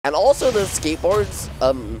And also the skateboards,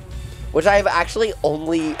 which I've actually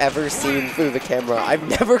only ever seen through the camera. I've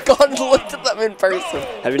never gone to look at them in person.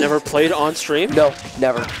 Have you never played on stream? No,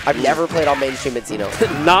 never. I've never played on mainstream at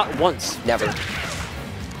Xeno. Not once. Never.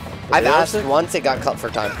 I've asked once, it got cut for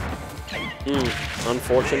time.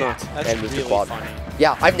 Unfortunate. That's And moved really to quad. funny.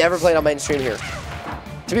 Yeah, I've never played on mainstream here.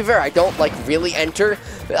 To be fair, I don't like really enter.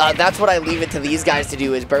 That's what I leave it to these guys to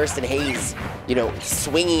do, is Burst and Haze, you know,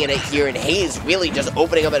 swinging in it here, and Haze really just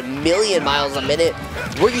opening up at 1,000,000 miles a minute.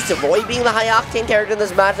 We're used to Roy being the high octane character in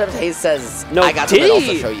this matchup. Haze says, no, I got something else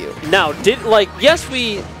to show you. Now, yes,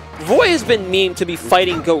 Roy has been memed to be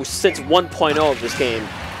fighting ghosts since 1.0 of this game,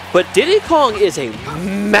 but Diddy Kong is a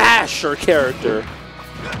masher character.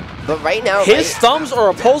 But right now, his thumbs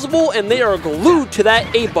are opposable, and they are glued to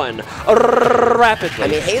that A button rapidly. I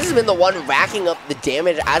mean, Haze has been the one racking up the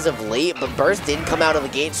damage as of late, but Burst did come out of the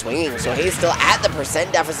gate swinging, so Haze still at the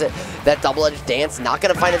percent deficit. That double-edged dance not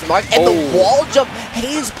going to find its mark, and the wall jump,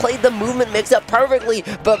 Haze played the movement mix-up perfectly,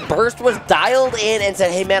 but Burst was dialed in and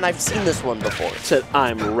said, hey man, I've seen this one before. Said,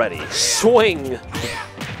 I'm ready. Swing.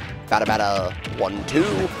 Got about a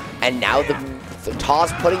 1-2, and now the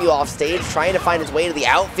toss putting you off stage, trying to find its way to the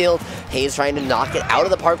outfield. Haze trying to knock it out of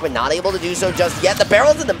the park, but not able to do so just yet. The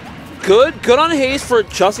barrel's in the... Good on Haze for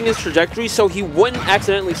adjusting his trajectory so he wouldn't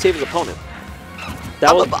accidentally save his opponent.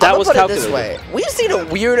 That was calculated. This way. We've seen a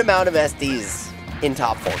weird amount of SDs in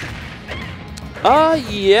top 4.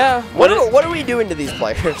 Yeah. What are we doing to these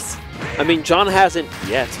players? I mean, John hasn't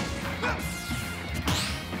yet.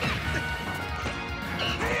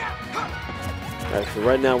 Actually,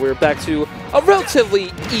 right now we're back to a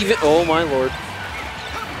relatively even. Oh my lord!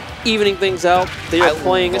 Evening things out. They are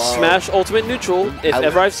playing Smash Ultimate Neutral, if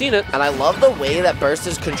ever I've seen it. And I love the way that Burst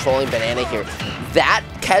is controlling Banana here. That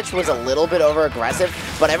catch was a little bit over aggressive,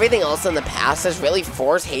 but everything else in the past has really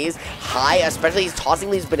forced Haze high, especially he's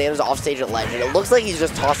tossing these bananas off stage at ledge. And it looks like he's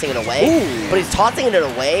just tossing it away, but he's tossing it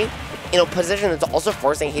away in a position that's also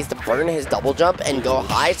forcing Haze to burn his double jump and go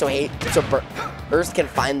high, so Burst can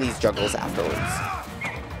find these juggles afterwards.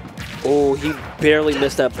 Oh, he barely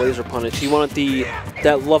missed that Blazer punish. He wanted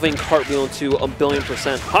that loving cartwheel into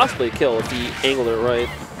 1,000,000,000%, possibly a kill if he angled it right.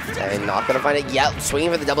 And not gonna find it yet.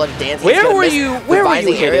 Swinging for the double-edged dance. Where were you aerial,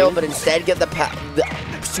 hitting? but instead get the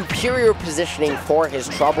superior positioning for his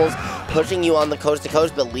troubles, pushing you on the coast to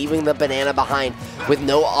coast, but leaving the banana behind with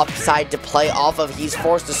no upside to play off of. He's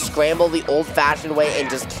forced to scramble the old-fashioned way and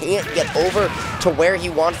just can't get over to where he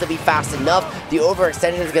wants to be fast enough. The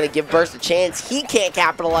overextension is going to give Burst a chance he can't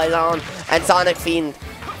capitalize on, and Sonicfiend.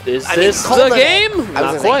 Is this the game?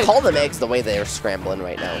 I was going to say, call them eggs the way they're scrambling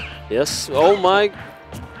right now. Yes. Oh my.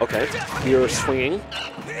 Okay. You're swinging.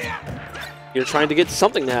 You're trying to get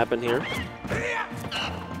something to happen here.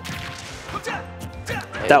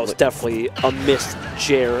 That was definitely a missed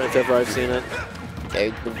Jair if ever I've seen it.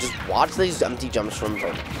 Okay, just watch these empty jumps from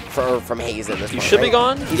Haze in this one. You should be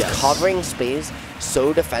gone? He's covering space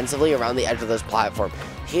so defensively around the edge of this platform.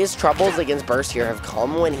 His troubles against Burst here have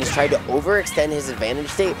come when he's tried to overextend his advantage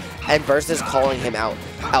state, and Burst is calling him out.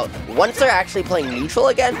 Once they're actually playing neutral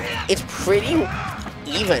again, it's pretty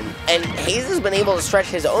even, and Haze has been able to stretch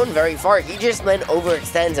his own very far. He just then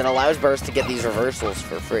overextends and allows Burst to get these reversals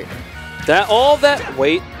for free.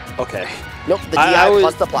 Wait, okay. Nope, the DI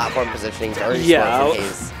plus the platform positioning very smart from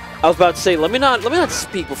Haze. I was about to say, let me not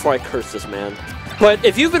speak before I curse this man. But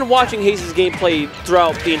if you've been watching Haze's gameplay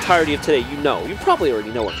throughout the entirety of today, you probably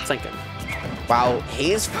already know what I'm thinking. Wow,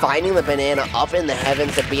 Haze finding the banana up in the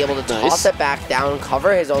heavens to be able to toss it back down,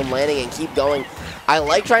 cover his own landing, and keep going. I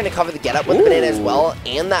like trying to cover the get up with the banana as well,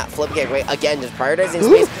 and that flip kick, right? Again, just prioritizing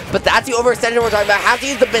space, but that's the overextension we're talking about. Have to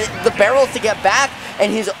use the barrels to get back, and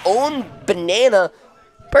his own banana.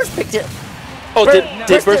 Burst picked it. Oh, did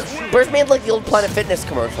Burst made like the old Planet Fitness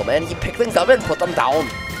commercial, man. He picked things up and put them down.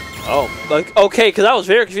 Oh, like, okay, because I was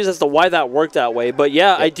very confused as to why that worked that way, but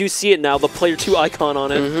yeah, I do see it now, the player 2 icon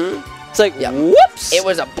on it. It's like, whoops! It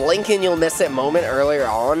was a blink and you'll miss it moment earlier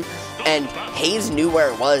on, and Haze knew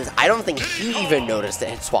where it was. I don't think he even noticed it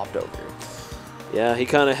had swapped over. Yeah, he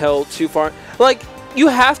kind of held too far. Like, you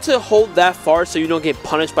have to hold that far so you don't get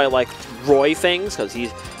punished by, like, Roy things, because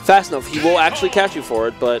he's fast enough. He will actually catch you for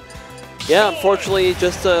it, but yeah, unfortunately,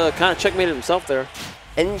 just kind of checkmated himself there.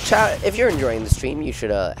 And chat, if you're enjoying the stream, you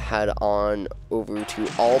should head on over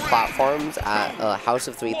to all platforms at House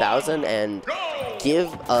of 3000 and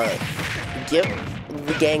give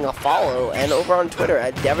the gang a follow, and over on Twitter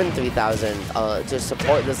at Devon3000 to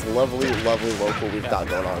support this lovely local we've got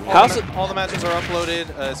going on here. All the matches are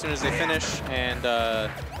uploaded as soon as they finish, and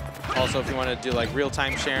Also, if you want to do like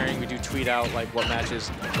real-time sharing, we do tweet out like what match is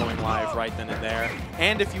going live right then and there.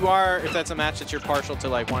 And if that's a match that you're partial to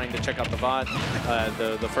like wanting to check out the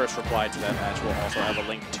VOD, the first reply to that match will also have a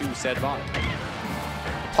link to said VOD.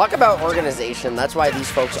 Talk about organization. That's why these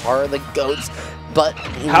folks are the GOATs. But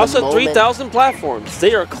House of 3,000 platforms.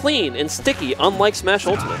 They are clean and sticky, unlike Smash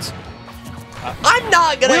Ultimates. I'm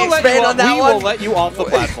not going to expand on that one. We will let you off the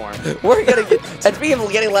platform. We're going to get... And speaking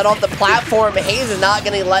of getting let off the platform, Haze is not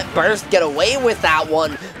going to let Burst get away with that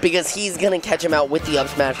one because he's going to catch him out with the up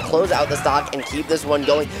smash, close out the stock, and keep this one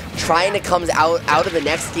going. Trying to come out of the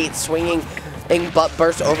next gate swinging, but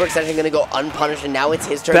Burst overextension going to go unpunished, and now it's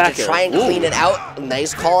his turn to try and clean it out.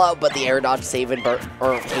 Nice call out, but the air dodge saving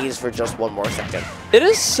Haze for just one more second. It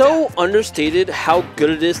is so understated how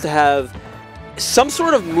good it is to have some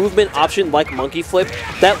sort of movement option like monkey flip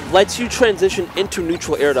that lets you transition into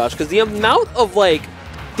neutral air dodge, because the amount of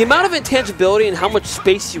intangibility and how much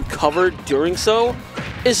space you cover during so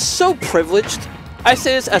is so privileged. I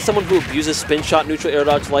say this as someone who abuses spin shot neutral air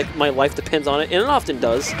dodge like my life depends on it, and it often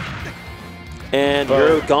does. And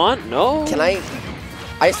you're gone? No. Can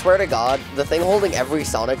I swear to God, the thing holding every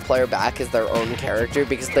Sonic player back is their own character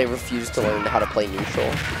because they refuse to learn how to play neutral.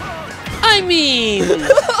 I mean,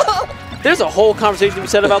 there's a whole conversation to be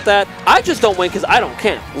said about that. I just don't win because I don't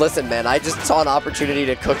can. Listen, man, I just saw an opportunity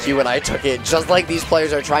to cook you and I took it, just like these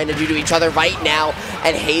players are trying to do to each other right now.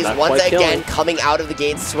 And Haze once again coming out of the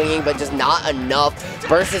gate swinging, but just not enough.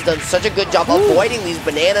 Burst has done such a good job avoiding these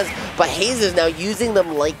bananas, but Haze is now using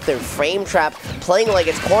them like their frame trap, playing like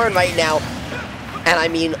it's corn right now. And I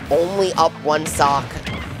mean, only up one stock.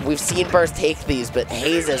 We've seen Burst take these, but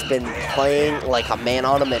Haze has been playing like a man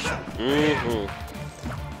on a mission.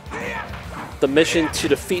 The mission to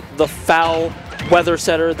defeat the foul weather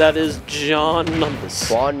setter that is John Numbers.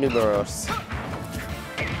 Juan Numeros.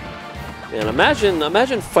 Man,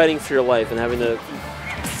 imagine fighting for your life and having to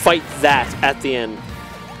fight that at the end.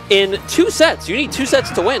 In 2 sets. You need 2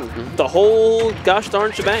 sets to win. The whole gosh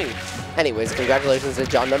darn shebang. Anyways, congratulations to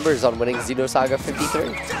John Numbers on winning Xenosaga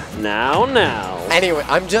 53. Now. Anyway,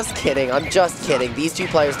 I'm just kidding. I'm just kidding. These two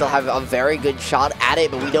players still have a very good shot at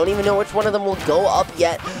it, but we don't even know which one of them will go up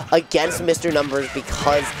yet against Mr. Numbers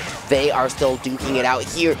because they are still duking it out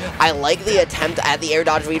here. I like the attempt at the air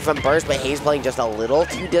dodge read from Burst, but Haze playing just a little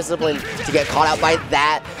too disciplined to get caught out by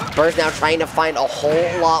that. Burst now trying to find a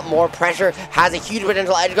whole lot more pressure. Has a huge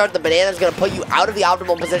potential edge guard. The banana's going to put you out of the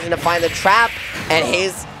optimal position to find the trap, and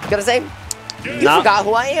Haze gonna say, you forgot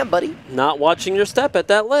who I am, buddy. Not watching your step at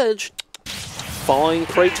that ledge. Falling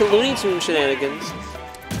prey to Looney Tunes shenanigans.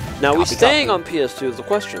 Now, we staying on PS2 is the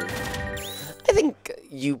question. I think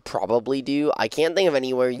you probably do. I can't think of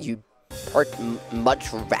anywhere you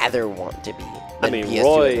much rather want to be than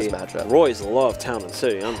PS2 in this matchup. Roy's the law of town and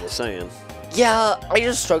city, I'm just saying. Yeah, I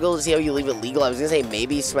just struggle to see how you leave it legal. I was gonna say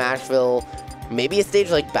maybe Smashville, maybe a stage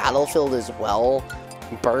like Battlefield as well.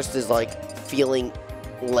 Burst is like feeling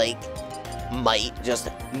like might just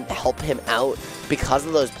help him out because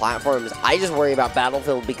of those platforms. I just worry about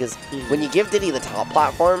Battlefield because when you give Diddy the top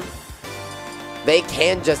platform, they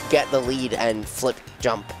can just get the lead and flip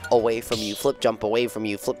jump away from you, flip jump away from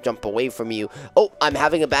you, flip jump away from you. Oh, I'm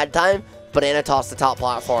having a bad time. Banana toss the top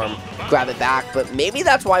platform, grab it back. But maybe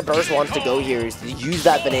that's why Burst wants to go here, is to use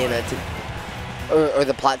that banana to, or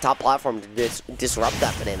the top platform to disrupt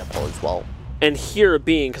that banana pull as well. And here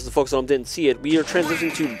being, because the folks at home didn't see it, we are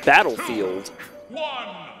transitioning to Battlefield.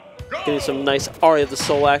 Getting some nice Aria of the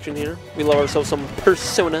Soul action here. We love ourselves some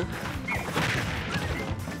Persona.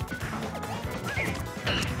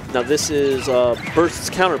 Now this is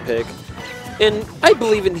Burst's counter pick, and I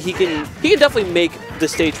believe he can definitely make the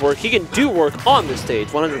stage work. He can do work on the stage,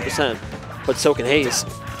 100%. But so can Haze.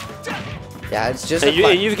 Yeah, it's just.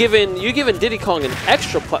 And you've given Diddy Kong an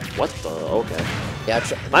extra. What the? Okay. Yeah,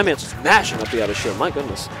 my man's smashing up the other shield. My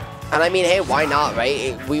goodness. And I mean, hey, why not,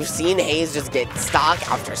 right? We've seen Haze just get stock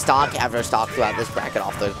after stock after stock throughout this bracket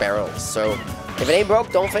off those barrels. So if it ain't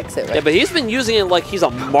broke, don't fix it, right? Yeah, but he's been using it like he's a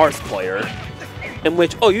Marth player, in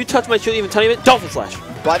which, oh, you touch my shield even tiny bit, Dolphin Slash.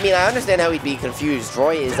 Well, I mean, I understand how he'd be confused.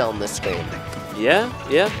 Roy is on the screen. Yeah.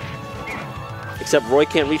 Except Roy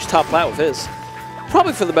can't reach top plat with his.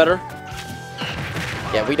 Probably for the better.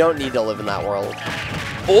 Yeah, we don't need to live in that world.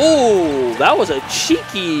 Oh, that was a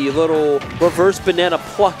cheeky little reverse banana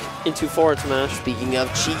pluck into forward smash. Speaking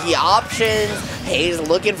of cheeky options, Haze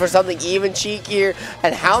looking for something even cheekier.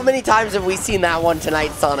 And how many times have we seen that one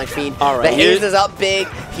tonight, Sonicfiend? All right, the Haze is up big,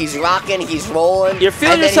 he's rocking, he's rolling. You're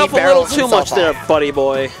feeling yourself a little too much there, buddy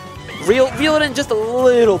boy. Reel it in just a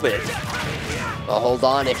little bit. Well, hold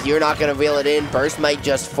on, if you're not going to reel it in, Burst might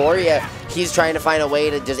just for you. he's trying to find a way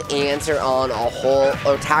to just answer on a whole,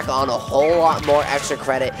 or tack on a whole lot more extra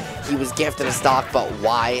credit. He was gifted a stock, but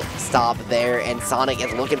why stop there? And Sonic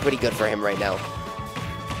is looking pretty good for him right now.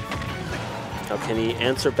 Now, can he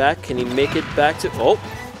answer back? Can he make it back to... Oh,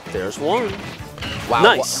 there's one. Wow,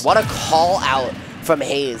 nice. What a call out from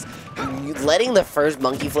Haze. Letting the first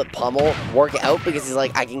monkey flip pummel work out because he's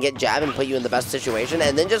like, I can get jab and put you in the best situation,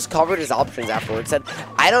 and then just covered his options afterwards. Said,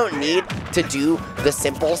 I don't need to do the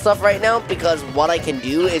simple stuff right now because what I can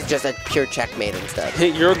do is just a pure checkmate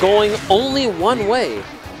instead. You're going only one way.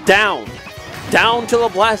 Down. Down to the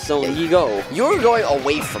blast zone you go. You're going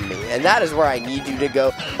away from me, and that is where I need you to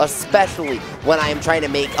go, especially when I am trying to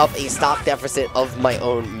make up a stock deficit of my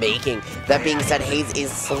own making. That being said, Haze is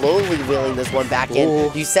slowly reeling this one back in.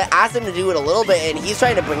 Ooh. You asked him to do it a little bit, and he's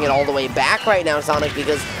trying to bring it all the way back right now, Sonic,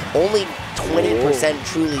 because only 20%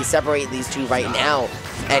 truly separate these two right now,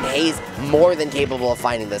 and Haze more than capable of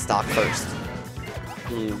finding the stock first.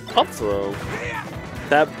 Up throw.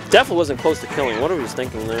 That definitely wasn't close to killing. What are we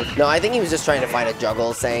thinking there? No, I think he was just trying to find a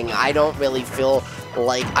juggle, saying, I don't really feel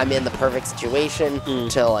like I'm in the perfect situation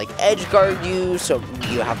to, like, edge guard you, so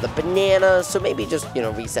you have the banana, so maybe just, you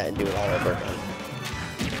know, reset and do it all over again.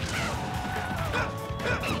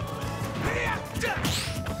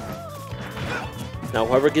 Now,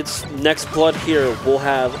 whoever gets next blood here will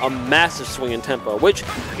have a massive swing in tempo, which,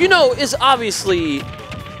 you know, is obviously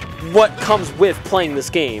what comes with playing this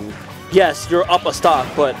game. Yes, you're up a stock,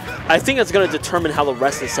 but I think it's going to determine how the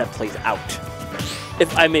rest of the set plays out.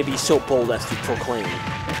 If I may be so bold as to proclaim.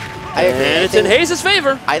 I agree. And it's in Haze's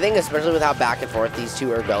favor. I think especially with how back and forth these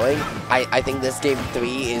two are going, I think this game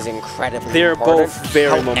 3 is incredibly They're important. both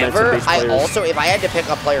very momentum-based players. I also, if I had to pick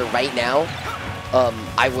a player right now,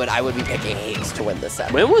 I would be picking Haze to win this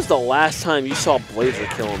set. When was the last time you saw Blazer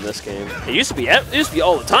kill in this game? It used to be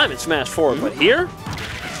all the time in Smash 4, but here?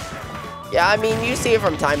 Yeah, I mean, you see it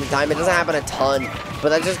from time to time. It doesn't happen a ton, but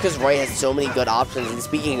that's just because Roy has so many good options. And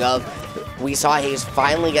speaking of, we saw Haze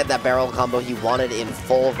finally get that barrel combo he wanted in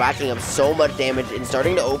full, racking up so much damage and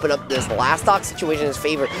starting to open up this last stock situation in his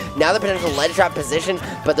favor. Now the potential ledge trap position,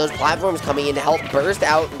 but those platforms coming in to help Burst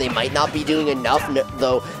out. They might not be doing enough,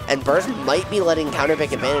 though, and Burst might be letting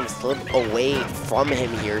counterpick advantage slip away from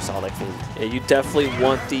him here, Sonicfiend. Yeah, you definitely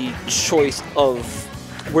want the choice of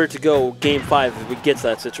where to go Game 5 if we get to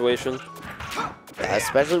that situation. Yeah,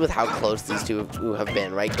 especially with how close these two have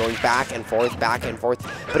been, right? Going back and forth,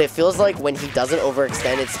 but it feels like when he doesn't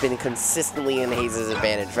overextend, it's been consistently in Haze's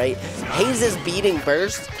advantage, right? Haze is beating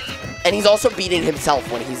Burst, and he's also beating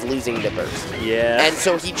himself when he's losing to Burst. Yeah. And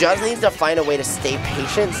so he just needs to find a way to stay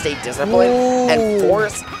patient, stay disciplined, and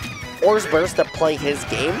force Burst to play his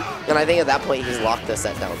game, and I think at that point he's locked the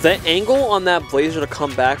set down. The angle on that Blazer to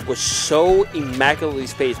come back was so immaculately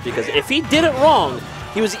spaced, because if he did it wrong,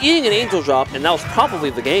 he was eating an angel drop, and that was probably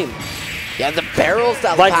the game. Yeah, the barrels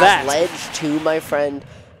that like pass that. ledge too, my friend,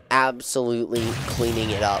 absolutely cleaning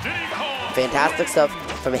it up. Fantastic stuff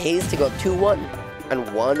from Haze to go 2-1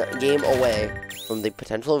 and 1 game away from the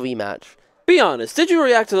potential rematch. Be honest, did you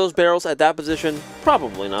react to those barrels at that position?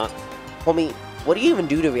 Probably not. Homie, what do you even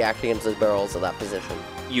do to react against those barrels at that position?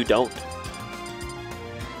 You don't.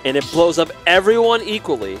 And it blows up everyone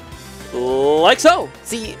equally. Like so.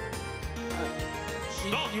 See,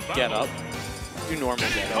 You get up. You normal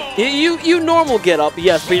get up. You normal get up,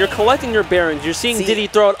 yes, but you're collecting your bearings. You're seeing Diddy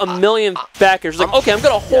throw out a million backers. Like, okay, I'm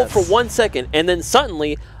going to hold for 1 second, and then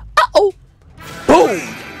suddenly, uh-oh, boom.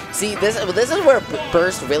 See, this is where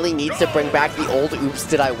Burst really needs to bring back the old oops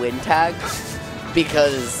did I win tag,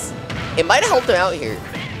 because it might have helped him out here.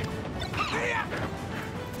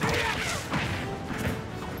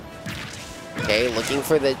 Okay, looking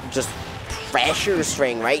for the just pressure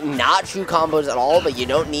string, right? Not true combos at all, but you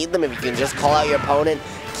don't need them if you can just call out your opponent,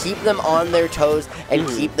 keep them on their toes, and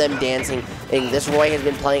keep them dancing. And this Roy has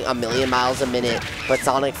been playing a million miles a minute, but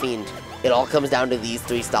Sonicfiend, it all comes down to these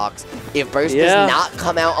 3 stocks. If Burst does not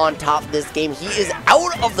come out on top this game, he is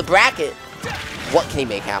out of the bracket. What can he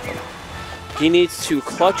make happen? He needs to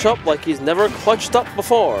clutch up like he's never clutched up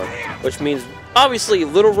before, which means obviously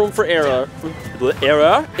little room for error.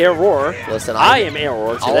 Listen, I am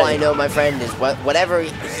error today. All I know, my friend, is whatever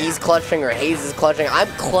he's clutching or Haze is clutching, I'm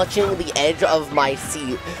clutching the edge of my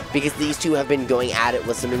seat because these two have been going at it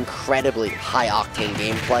with some incredibly high-octane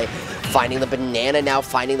gameplay. Finding the banana now,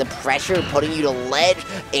 finding the pressure, putting you to ledge,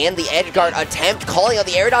 and the edge guard attempt, calling out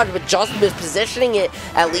the air dodge, but just mispositioning it,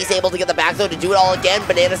 at least able to get the back throw to do it all again.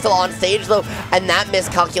 Banana still on stage, though, and that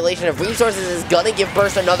miscalculation of resources is going to give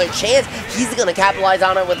Burst another chance. He's going to capitalize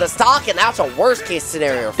on it with the stock, and that's a worst-case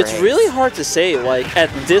scenario for It's Haze. really hard to say, like, at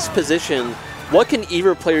this position, what can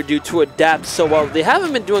either player do to adapt so well? They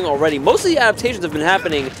haven't been doing already. Most of the adaptations have been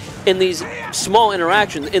happening in these small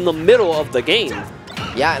interactions in the middle of the game.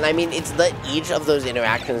 Yeah, and I mean, it's that each of those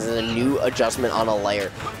interactions is a new adjustment on a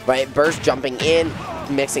layer, right? Burst jumping in,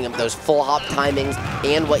 mixing up those full hop timings,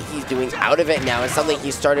 and what he's doing out of it now is something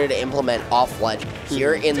he started to implement off ledge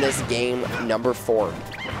here in this game number 4.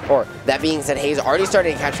 Or, that being said, Haze already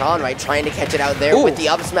started to catch on, right? Trying to catch it out there with the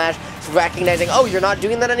up smash, recognizing, oh, you're not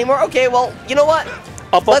doing that anymore? Okay, well, you know what?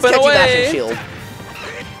 Let's catch you back and shield.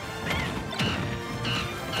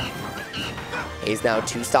 Haze now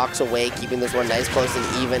 2 stocks away, keeping this one nice, close,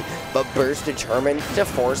 and even. But Burst determined to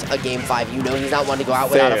force a game 5. You know he's not wanting to go out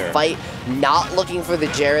without a fight. Not looking for the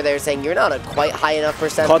Jer there, saying you're not a quite high enough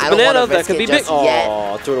percent. Caught I don't want to that risk could it be just big. yet.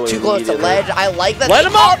 Oh, threw it away Too close to ledge. I like that. Let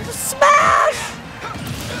him up! Smash!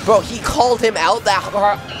 Bro, he called him out that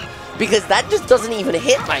hard because that just doesn't even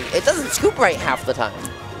hit right. It doesn't scoop right half the time.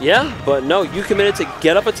 Yeah, but no, you committed to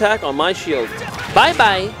get up attack on my shield.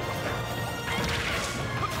 Bye-bye.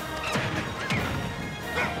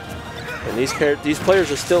 And these players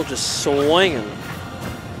are still just swinging.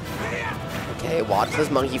 Okay, watch this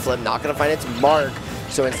monkey flip. Not going to find its mark.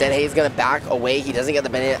 So instead, Haze going to back away. He doesn't get the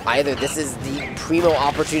banana either. This is the primo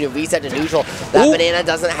opportunity to reset to neutral. That banana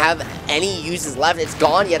doesn't have any uses left. It's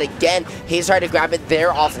gone yet again. Haze tried to grab it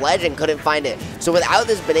there off ledge and couldn't find it. So without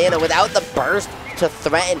this banana, without the burst to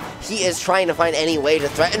threaten, he is trying to find any way to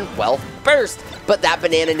threaten, well, burst. But that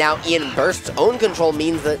banana now in burst's own control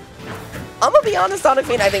means that, I'm going to be honest,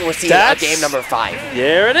 Sonicfiend, I think we're seeing a game number 5.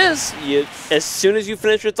 There it is. As soon as you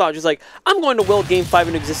finish your thought, just like, I'm going to will game 5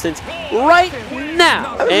 in existence right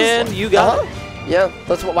now. And you got it. Yeah,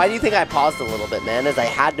 why do you think I paused a little bit, man? As I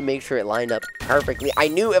had to make sure it lined up perfectly. I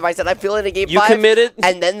knew if I said I feel it in game 5, you committed,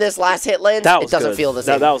 and then this last hit lands, it doesn't feel the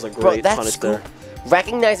same. That was a great punish there.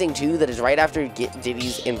 Recognizing, too, that is right after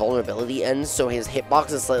Diddy's invulnerability ends, so his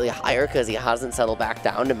hitbox is slightly higher because he hasn't settled back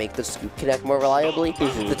down to make the scoop connect more reliably.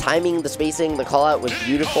 The timing, the spacing, the call-out was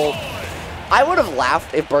beautiful. I would have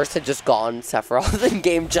laughed if Burst had just gone Sephiroth in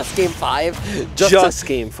game 5. Just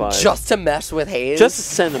game 5. Just to mess with Haze. Just to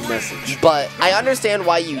send a message. But I understand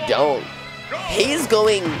why you don't. Haze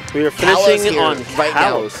going we are finishing here on right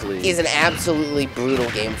now is an absolutely brutal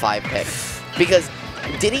game 5 pick. Because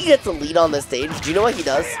Diddy gets the lead on this stage. Do you know what he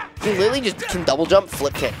does? He literally just can double jump,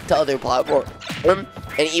 flip kick to other platform.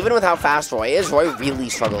 And even with how fast Roy is, Roy really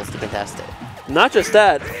struggles to contest it. Not just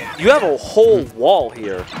that, you have a whole wall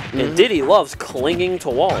here, and Diddy loves clinging to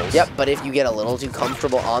walls. Yep, but if you get a little too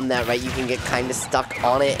comfortable on that, right, you can get kind of stuck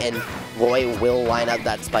on it, and Roy will line up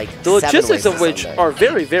that spike. The logistics of which are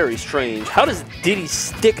very, very strange. How does Diddy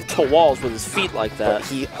stick to walls with his feet like that? But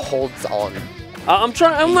he holds on. I'm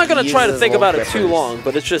not gonna try to think about it too long,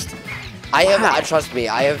 but it's just. Trust me,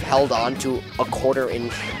 I have held on to a 1/4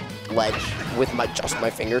 inch ledge with just my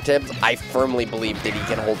fingertips. I firmly believe Diddy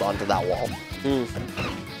can hold on to that wall.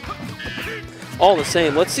 All the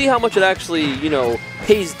same, let's see how much it actually,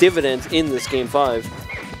 pays dividends in this game 5.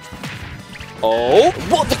 Oh,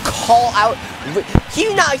 well, the call out. He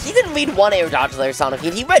didn't read 1 air dodge there,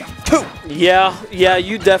 Sonicfiend. He read 2. Yeah,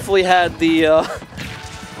 you definitely had the.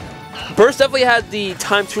 Burst definitely had the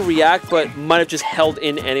time to react, but might have just held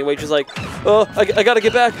in anyway. Just like, I gotta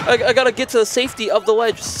get back. I gotta get to the safety of the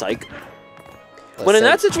ledge. Psych. When in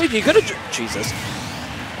that situation, he could have. Jesus.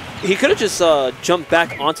 He could have just jumped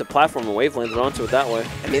back onto platform and wave landed onto it that way.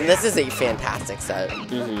 I mean, this is a fantastic set,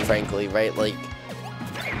 frankly, right? Like,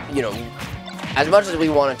 as much as we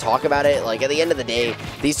want to talk about it, like, at the end of the day,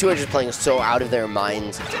 these two are just playing so out of their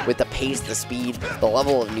minds with the pace, the speed, the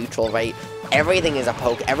level of neutral, right? Everything is a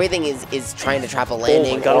poke. Everything is trying to trap a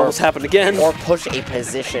landing. Oh my god, almost happened again. Or push a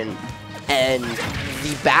position. And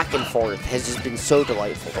the back and forth has just been so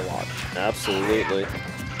delightful to watch. Absolutely.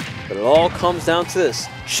 But it all comes down to this.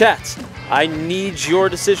 Chat, I need your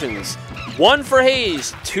decisions. 1 for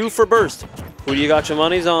Haze, 2 for Burst. Who do you got your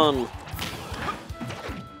monies on?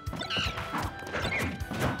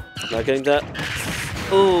 Not getting that.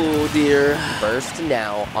 Oh dear. Burst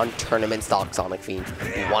now on tournament stock,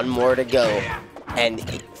 Sonicfiend. 1 more to go.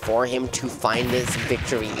 And for him to find this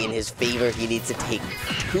victory in his favor, he needs to take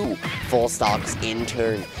 2 full stocks in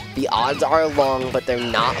turn. The odds are long, but they're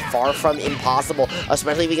not far from impossible,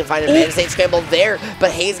 especially if we can find an advanced state scramble there.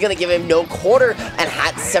 But Haze going to give him no quarter, and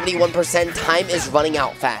at 71%, time is running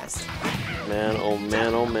out fast. Man, oh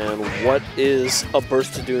man, oh man. What is a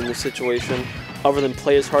Burst to do in this situation other than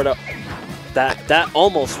play his heart out? That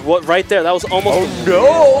almost, right there, that was almost. Oh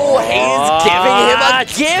no, Haze giving him a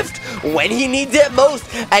gift when he needs it most.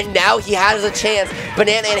 And now he has a chance.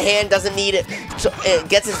 Banana in hand, doesn't need it. So it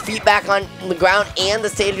gets his feet back on the ground and the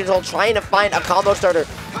stage control, trying to find a combo starter.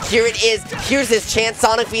 Here it is. Here's his chance,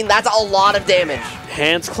 Sonicfiend. That's a lot of damage.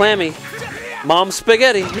 Hands clammy. Mom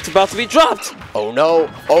spaghetti. It's about to be dropped. Oh no,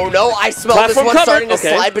 oh no, I smell Platform this one covered. starting to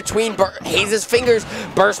slide between Haze's fingers.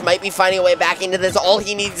 Burst might be finding a way back into this. All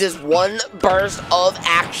he needs is one burst of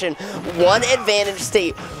action, one advantage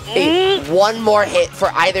state. One more hit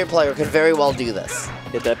for either player could very well do this.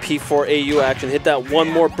 Hit that P4 AU action, hit that one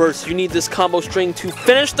more burst. You need this combo string to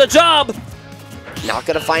finish the job. Not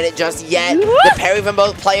gonna find it just yet. The parry from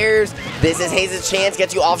both players. This is Haze's chance.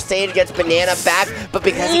 Gets you off stage, gets Banana back, but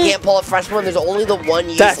because he can't pull a fresh one, there's only the one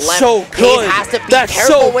use left. So good. Haze has to be That's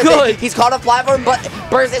careful so with good. it. He's caught a platform, but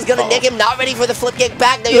Burst is gonna nick him. Not ready for the flip kick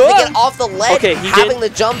back. Now you have to get off the ledge. Okay, having the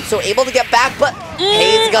jump, so able to get back, but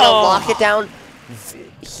Haze gonna lock it down.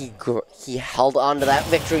 He held on to that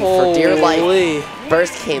victory for dear life.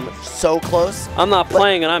 Burst came so close. I'm not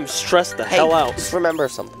playing and I'm stressed the hell out. Just remember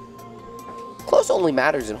something. Close only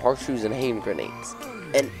matters in horseshoes and hand grenades.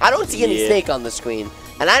 And I don't see any snake on the screen.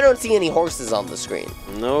 And I don't see any horses on the screen.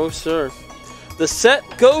 No, sir. The set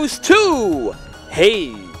goes to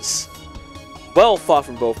Haze. Well fought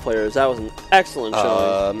from both players. That was an excellent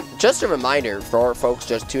showing. Just a reminder for our folks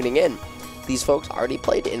just tuning in. These folks already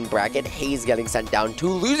played in bracket. Haze getting sent down to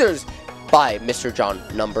losers by Mr. John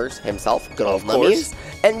Numbers himself. Good old Lemmies.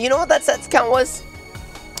 And you know what that set's count was?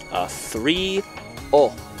 3-0.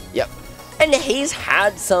 Yep. And Haze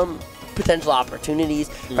had some potential opportunities,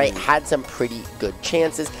 right? Had some pretty good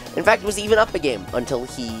chances. In fact, was even up a game until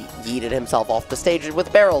he yeeted himself off the stage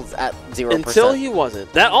with barrels at 0%. Until he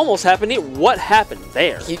wasn't. That almost happened. What happened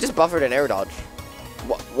there? He just buffered an air dodge.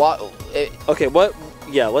 Okay, what?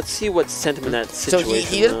 Yeah, let's see what's sent him in that situation.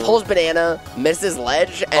 So he just pulls Banana, misses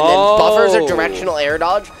ledge, and then buffers a directional air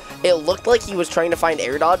dodge. It looked like he was trying to find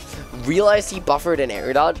air dodge, realized he buffered an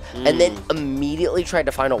air dodge, and then immediately tried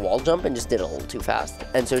to find a wall jump and just did it a little too fast.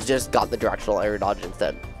 And so just got the directional air dodge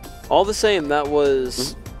instead. All the same, that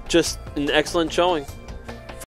was just an excellent showing.